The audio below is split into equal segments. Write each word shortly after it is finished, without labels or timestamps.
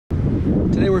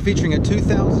Today we're featuring a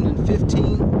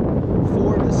 2015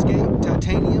 Ford Escape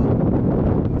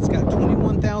Titanium. It's got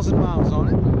 21,000 miles on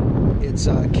it. It's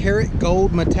Karat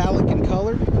gold metallic in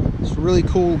color. It's a really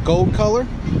cool gold color.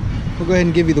 We'll go ahead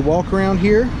and give you the walk around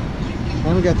here.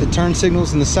 And we got the turn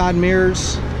signals and the side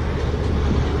mirrors.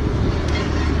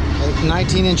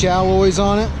 19-inch alloys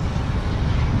on it.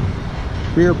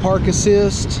 Rear park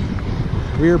assist.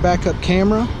 Rear backup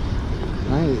camera.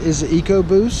 Right, it is an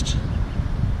EcoBoost.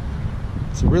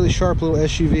 It's a really sharp little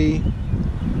SUV.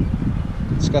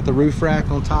 It's got the roof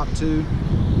rack on top too.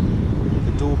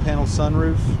 The dual panel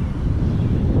sunroof.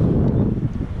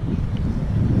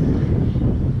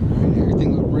 Right,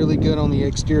 everything looked really good on the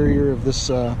exterior of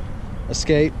this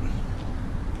Escape.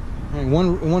 Right,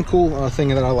 one cool thing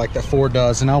that I like that Ford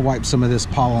does, and I'll wipe some of this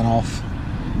pollen off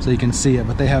so you can see it,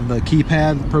 but they have the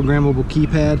keypad, programmable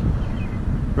keypad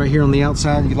right here on the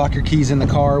outside. You lock your keys in the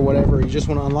car or whatever, you just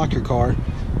want to unlock your car,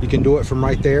 you can do it from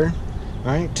right there. All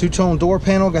right, two-tone door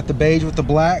panel, got the beige with the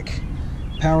black,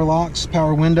 power locks,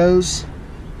 power windows.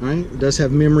 All right, it does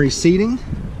have memory seating.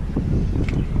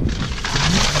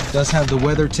 It does have the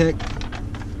WeatherTech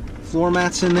floor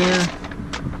mats in there.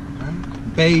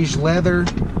 Right, beige leather,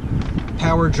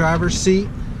 power driver's seat.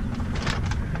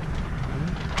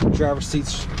 Driver's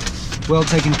seat's well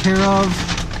taken care of.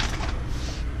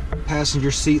 Passenger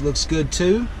seat looks good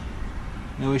too.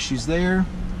 No issues there.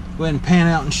 Go ahead and pan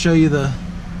out and show you the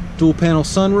dual panel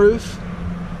sunroof.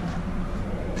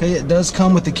 Okay, it does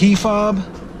come with the key fob,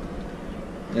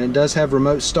 and it does have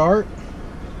remote start.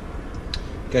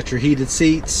 Got your heated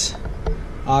seats,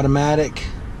 automatic,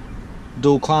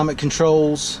 dual climate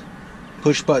controls,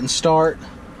 push button start,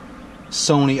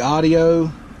 Sony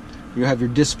audio. You have your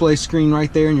display screen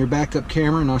right there and your backup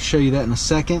camera, and I'll show you that in a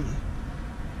second.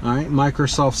 All right,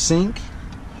 Microsoft Sync.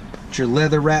 It's your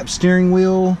leather wrapped steering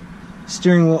wheel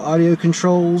audio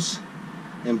controls,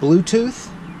 and Bluetooth.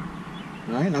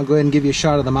 All right, and I'll go ahead and give you a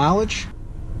shot of the mileage.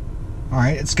 All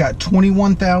right, it's got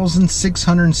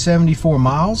 21,674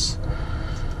 miles.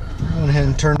 I went ahead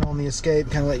and turned on the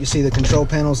Escape, kind of let you see the control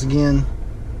panels again.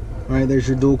 All right, there's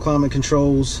your dual climate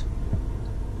controls,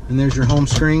 and there's your home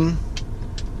screen.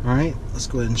 All right, let's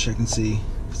go ahead and check and see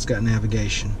if it's got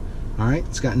navigation. All right,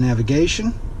 it's got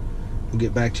navigation. We'll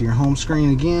get back to your home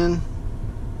screen again.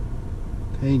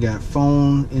 Okay, you got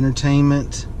phone,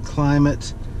 entertainment,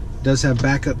 climate. It does have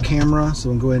backup camera, so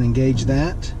we'll go ahead and engage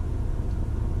that.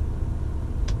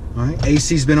 All right,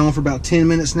 AC's been on for about 10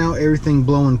 minutes now. Everything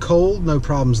blowing cold, no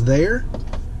problems there.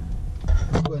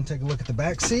 Let's go ahead and take a look at the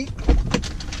back seat.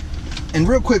 And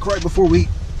real quick, right before we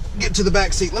get to the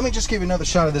back seat, let me just give you another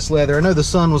shot of this leather. I know the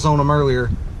sun was on them earlier.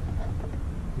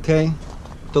 Okay,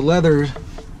 the leather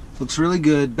looks really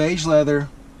good, beige leather.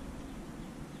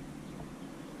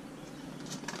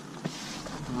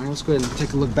 All right, let's go ahead and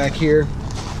take a look back here.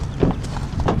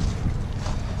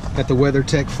 Got the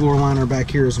WeatherTech floor liner back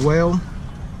here as well.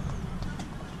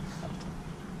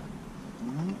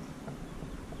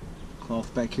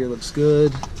 Cloth back here looks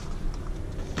good.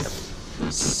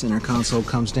 Center console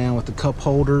comes down with the cup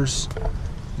holders.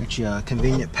 Got you a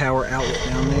convenient power outlet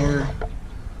down there.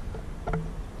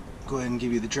 Go ahead and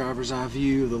give you the driver's eye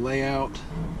view of the layout.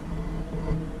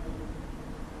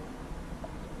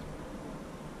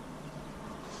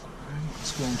 Alright,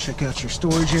 let's go ahead and check out your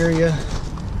storage area.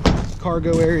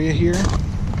 Cargo area here.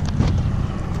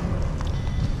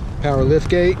 Power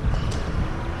liftgate.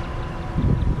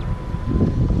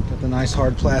 Got the nice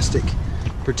hard plastic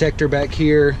protector back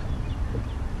here.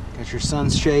 Got your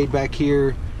sunshade back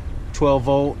here, 12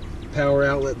 volt power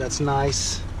outlet, that's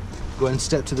nice. Go ahead and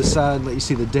step to the side, let you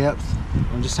see the depth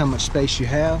and just how much space you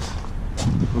have.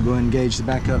 We'll go ahead and engage the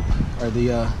backup, or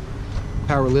the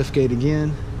power lift gate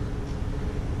again.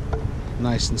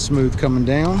 Nice and smooth coming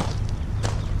down.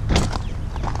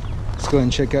 Let's go ahead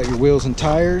and check out your wheels and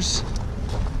tires.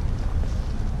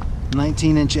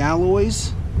 19-inch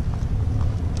alloys.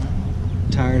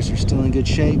 Tires are still in good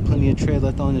shape, plenty of tread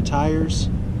left on the tires.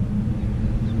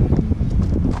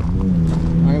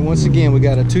 All right, once again, we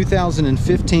got a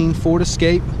 2015 Ford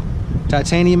Escape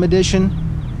Titanium Edition.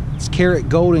 It's Karat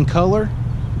gold in color.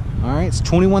 All right, it's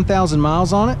 21,000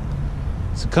 miles on it.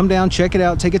 So come down, check it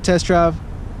out, take a test drive,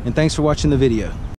 and thanks for watching the video.